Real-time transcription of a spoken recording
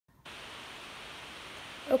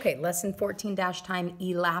Okay, lesson 14-time,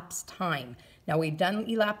 elapsed time. Now we've done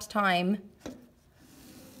elapsed time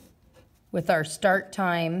with our start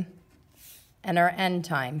time and our end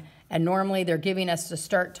time. And normally they're giving us the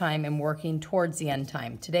start time and working towards the end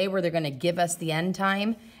time. Today they're going to give us the end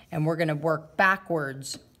time and we're going to work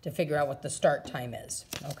backwards to figure out what the start time is.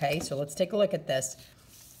 Okay, so let's take a look at this.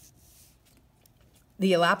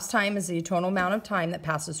 The elapsed time is the total amount of time that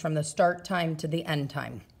passes from the start time to the end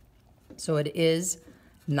time. So it is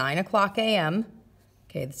 9 o'clock a.m.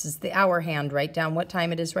 Okay, this is the hour hand. Write down what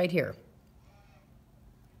time it is right here.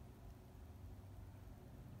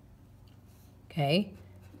 Okay,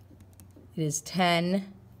 it is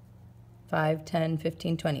 10, 5, 10,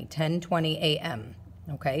 15, 20, 10:20 a.m.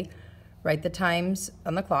 Okay, write the times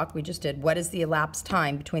on the clock we just did. What is the elapsed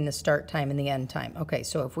time between the start time and the end time? Okay,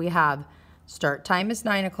 so if we have start time is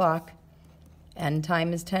 9 o'clock, end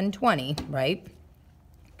time is 10:20, right?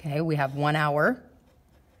 Okay, we have 1 hour.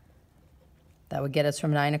 That would get us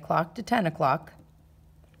from 9 o'clock to 10 o'clock.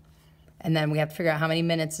 And then we have to figure out how many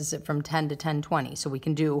minutes is it from 10 to 10:20. So we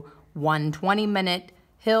can do one 20-minute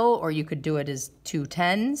hill, or you could do it as 2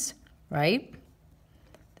 10s, right?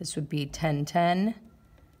 This would be 10:10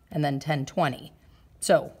 and then 10:20.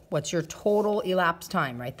 So what's your total elapsed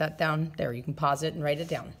time? Write that down there. You can pause it and write it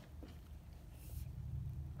down.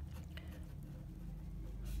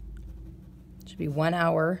 It should be 1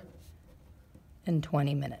 hour and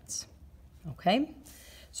 20 minutes. Okay,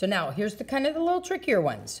 so now here's the kind of the little trickier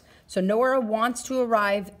ones. So Nora wants to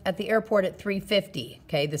arrive at the airport at 3:50.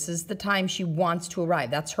 Okay, this is the time she wants to arrive.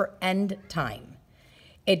 That's her end time.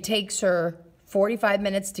 It takes her 45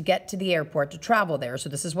 minutes to get to the airport to travel there. So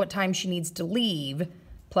this is what time she needs to leave,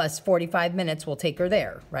 plus 45 minutes will take her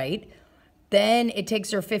there, right? Then it takes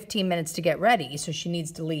her 15 minutes to get ready. So she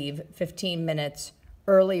needs to leave 15 minutes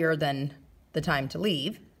earlier than the time to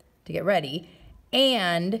leave to get ready.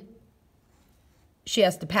 And she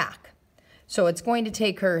has to pack. So it's going to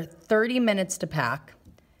take her 30 minutes to pack,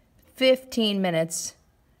 15 minutes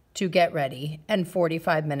to get ready, and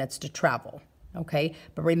 45 minutes to travel, okay?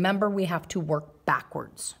 But remember, we have to work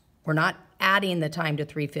backwards. We're not adding the time to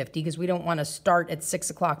 3:50 because we don't want to start at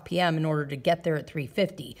 6 o'clock p.m. in order to get there at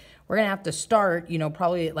 3:50. We're going to have to start, you know,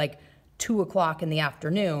 probably at like 2 o'clock in the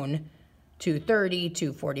afternoon, 2:30,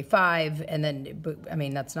 2:45, and then, I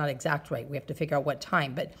mean, that's not exact right. We have to figure out what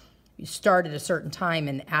time, but you start at a certain time,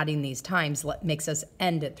 and adding these times makes us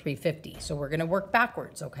end at 3:50. So we're going to work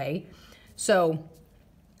backwards, okay? So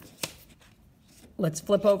let's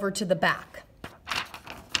flip over to the back.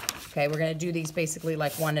 Okay, we're going to do these basically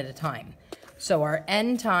like one at a time. So our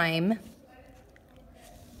end time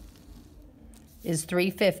is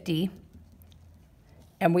 3:50,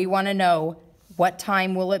 and we want to know what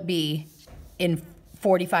time will it be in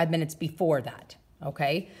 45 minutes before that,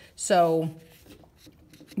 okay? So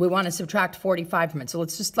we want to subtract 45 from it. So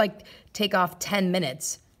let's just like take off 10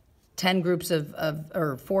 minutes, 10 groups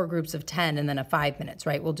or 4 groups of 10, and then a 5 minutes,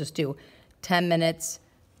 right? We'll just do 10 minutes,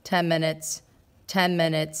 10 minutes, 10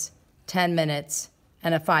 minutes, 10 minutes,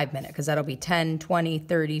 and a 5 minute, because that'll be 10, 20,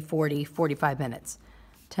 30, 40, 45 minutes.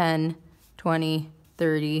 10, 20,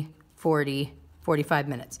 30, 40, 45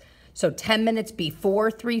 minutes. So 10 minutes before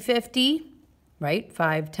 3:50, right?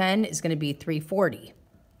 5, 10 is going to be 3:40.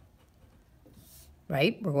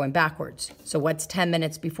 Right? We're going backwards. So what's 10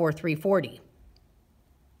 minutes before 3:40?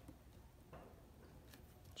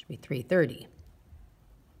 Should be 3:30.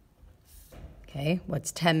 Okay,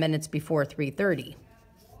 what's 10 minutes before 3:30?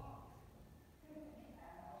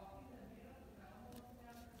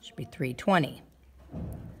 Should be 3:20.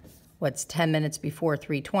 What's 10 minutes before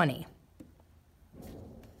 3:20?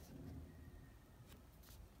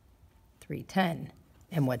 3:10.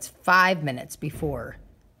 And what's 5 minutes before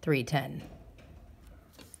 3:10?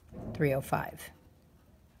 3:05.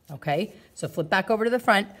 Okay, so flip back over to the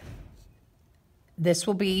front. This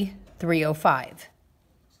will be 3:05.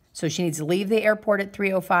 So she needs to leave the airport at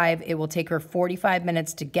 3:05. It will take her 45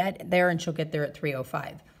 minutes to get there, and she'll get there at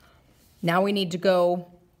 3:05. Now we need to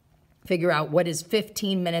go figure out what is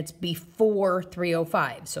 15 minutes before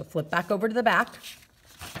 3:05. So flip back over to the back.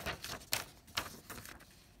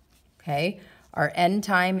 Okay, our end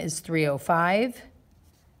time is 3:05.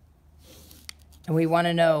 And we want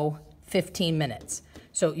to know 15 minutes.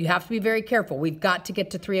 So you have to be very careful. We've got to get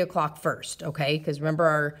to 3 o'clock first, okay? Because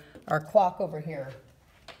remember our clock over here.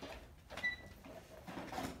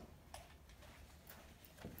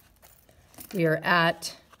 We are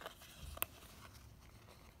at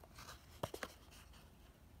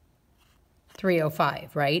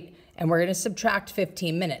 3:05, right? And we're going to subtract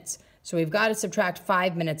 15 minutes. So we've got to subtract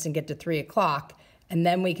 5 minutes and get to 3 o'clock. And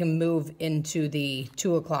then we can move into the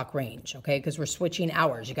 2 o'clock range, okay? Because we're switching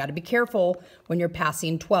hours. You got to be careful when you're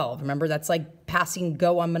passing 12. Remember, that's like passing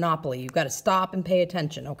go on Monopoly. You've got to stop and pay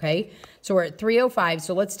attention, okay? So we're at 3:05.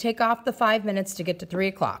 So let's take off the 5 minutes to get to 3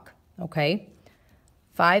 o'clock, okay?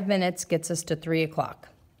 5 minutes gets us to 3 o'clock.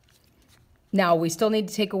 Now, we still need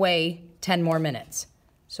to take away 10 more minutes.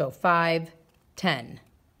 So 5, 10.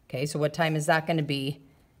 Okay, so what time is that going to be?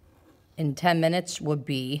 In 10 minutes would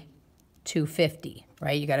be 2:50,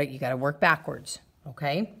 right? You gotta work backwards,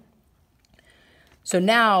 okay? So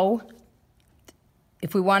now,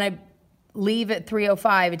 if we want to leave at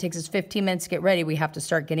 3:05, it takes us 15 minutes to get ready. We have to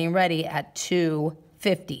start getting ready at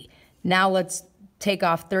 2:50. Now let's take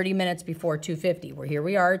off 30 minutes before 2:50. Here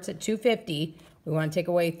we are, it's at 2:50. We want to take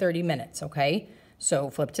away 30 minutes, okay?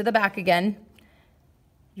 So flip to the back again.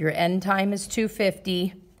 Your end time is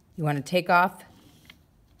 2:50. You want to take off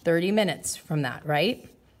 30 minutes from that, right?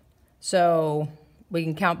 So we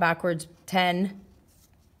can count backwards 10,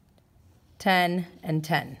 10, and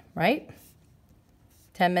 10, right?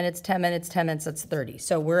 10 minutes, 10 minutes, 10 minutes, that's 30.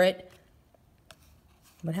 So we're at,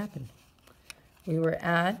 what happened? We were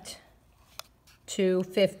at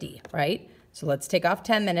 2:50, right? So let's take off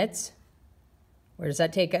 10 minutes. Where does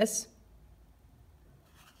that take us?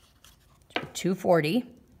 2:40.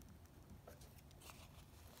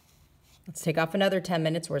 Let's take off another 10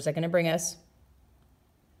 minutes. Where's that going to bring us?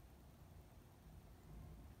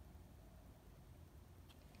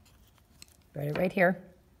 Right here.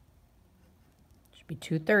 Should be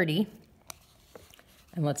 2:30.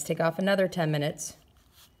 And let's take off another 10 minutes.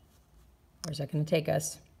 Where's that going to take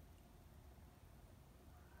us?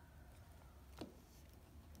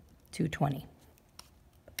 2:20.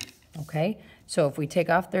 Okay, so if we take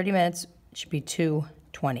off 30 minutes, it should be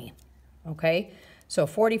 2:20. Okay, so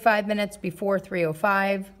 45 minutes before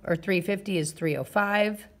 3:05 or 3:50 is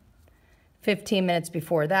 3:05. 15 minutes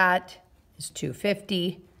before that is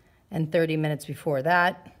 2:50. And 30 minutes before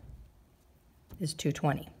that is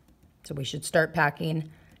 2:20. So we should start packing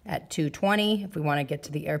at 2:20 if we want to get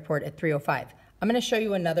to the airport at 3:05. I'm going to show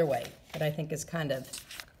you another way that I think is kind of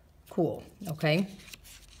cool, okay?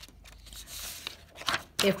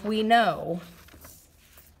 If we know,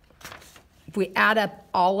 if we add up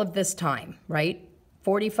all of this time, right?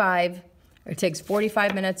 It takes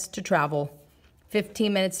 45 minutes to travel,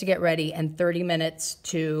 15 minutes to get ready, and 30 minutes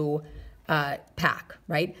to pack,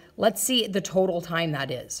 right? Let's see the total time that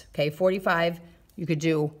is, okay? 45, you could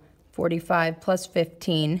do 45 plus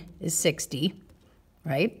 15 is 60,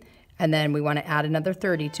 right? And then we want to add another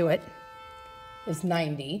 30 to it, is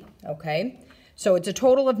 90, okay? So it's a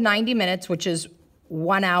total of 90 minutes, which is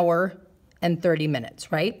 1 hour and 30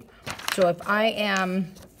 minutes, right? So if I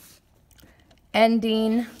am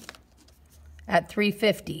ending at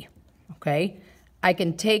 3:50, okay, I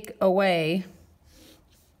can take away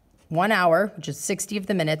 1 hour, which is 60 of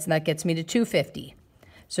the minutes, and that gets me to 2:50.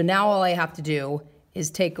 So now all I have to do is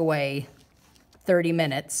take away 30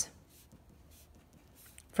 minutes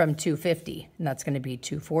from 2:50, and that's going to be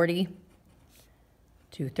 2:40,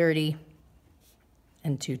 2:30,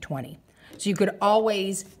 and 2:20. So you could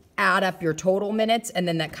always add up your total minutes, and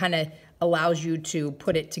then that kind of allows you to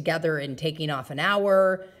put it together in taking off an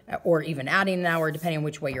hour or even adding an hour, depending on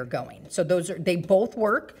which way you're going. So they both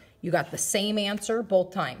work. You got the same answer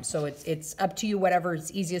both times. So it's up to you, whatever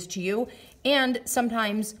is easiest to you. And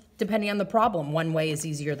sometimes, depending on the problem, one way is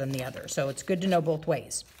easier than the other. So it's good to know both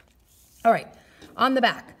ways. All right, on the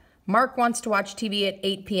back, Mark wants to watch TV at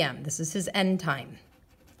 8 p.m. This is his end time.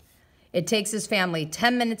 It takes his family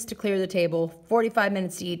 10 minutes to clear the table, 45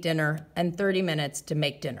 minutes to eat dinner, and 30 minutes to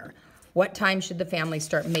make dinner. What time should the family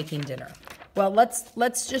start making dinner? Well,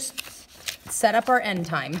 let's just set up our end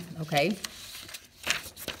time, okay?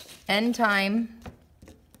 End time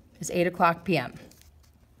is 8 o'clock p.m.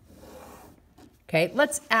 Okay,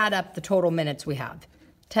 let's add up the total minutes we have.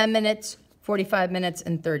 10 minutes, 45 minutes,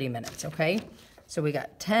 and 30 minutes, okay? So we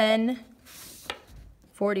got 10,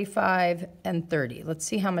 45, and 30. Let's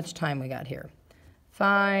see how much time we got here.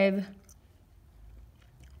 5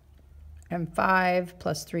 and 5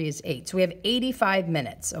 plus 3 is 8. So we have 85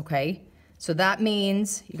 minutes, okay? So that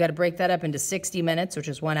means you got to break that up into 60 minutes, which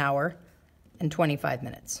is 1 hour, and 25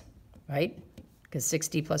 minutes. Right? Because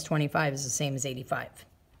 60 plus 25 is the same as 85,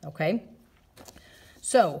 okay?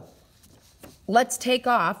 So let's take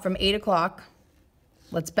off from 8 o'clock.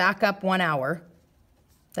 Let's back up 1 hour.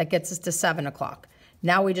 That gets us to 7 o'clock.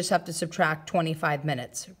 Now we just have to subtract 25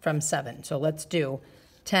 minutes from 7. So let's do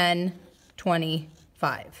 10,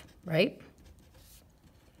 25, right?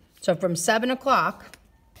 So from 7 o'clock,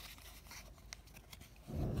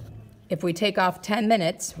 if we take off 10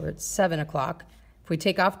 minutes, we're at 7 o'clock. If we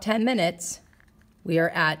take off 10 minutes, we are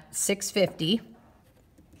at 6:50.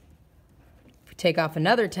 If we take off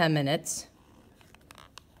another 10 minutes,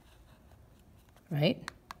 right?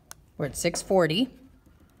 We're at 6:40.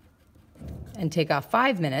 And take off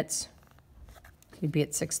 5 minutes, we'd be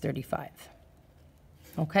at 6:35.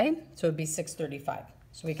 Okay? So it'd be 6:35.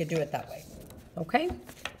 So we could do it that way. Okay?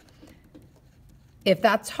 If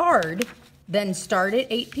that's hard, then start at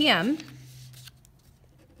 8 p.m.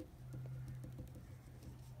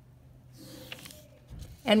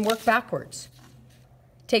 and work backwards.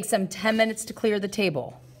 Takes them 10 minutes to clear the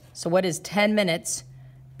table. So what is 10 minutes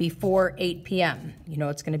before 8 p.m.? You know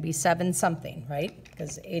it's going to be 7 something, right?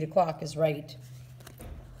 Because 8 o'clock is right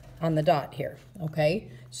on the dot here, okay?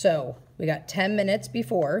 So we got 10 minutes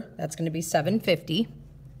before. That's going to be 7:50.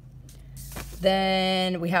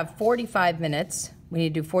 Then we have 45 minutes. We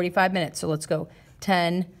need to do 45 minutes. So let's go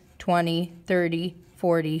 10, 20, 30,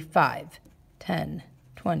 45. 10,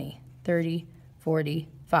 20, 30,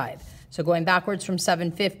 45. So going backwards from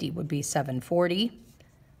 7:50 would be 7:40,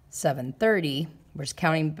 7:30. We're just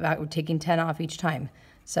counting back, we're taking 10 off each time.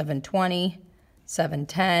 7:20,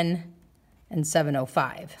 7:10, and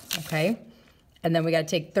 7:05, okay? And then we got to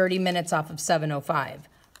take 30 minutes off of 7:05.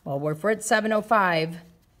 Well, if we're at 7:05,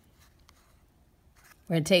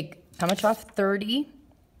 we're going to take, how much off? 30?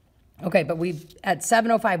 Okay, but at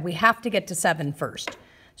 7:05, we have to get to 7 first.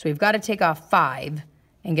 So we've got to take off 5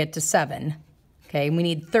 and get to 7. Okay, we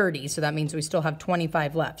need 30, so that means we still have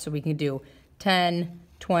 25 left. So we can do 10,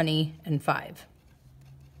 20, and 5.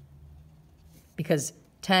 Because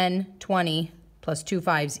 10, 20, plus 2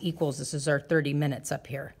 5s equals, this is our 30 minutes up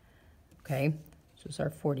here. Okay, this was our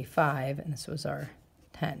 45, and this was our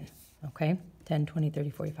 10. Okay, 10, 20, 30,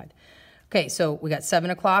 45. Okay, so we got 7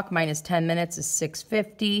 o'clock minus 10 minutes is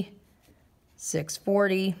 6:50,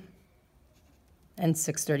 6:40, and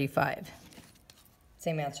 6:35.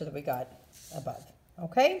 Same answer that we got above.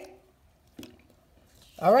 Okay?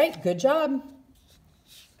 All right, good job.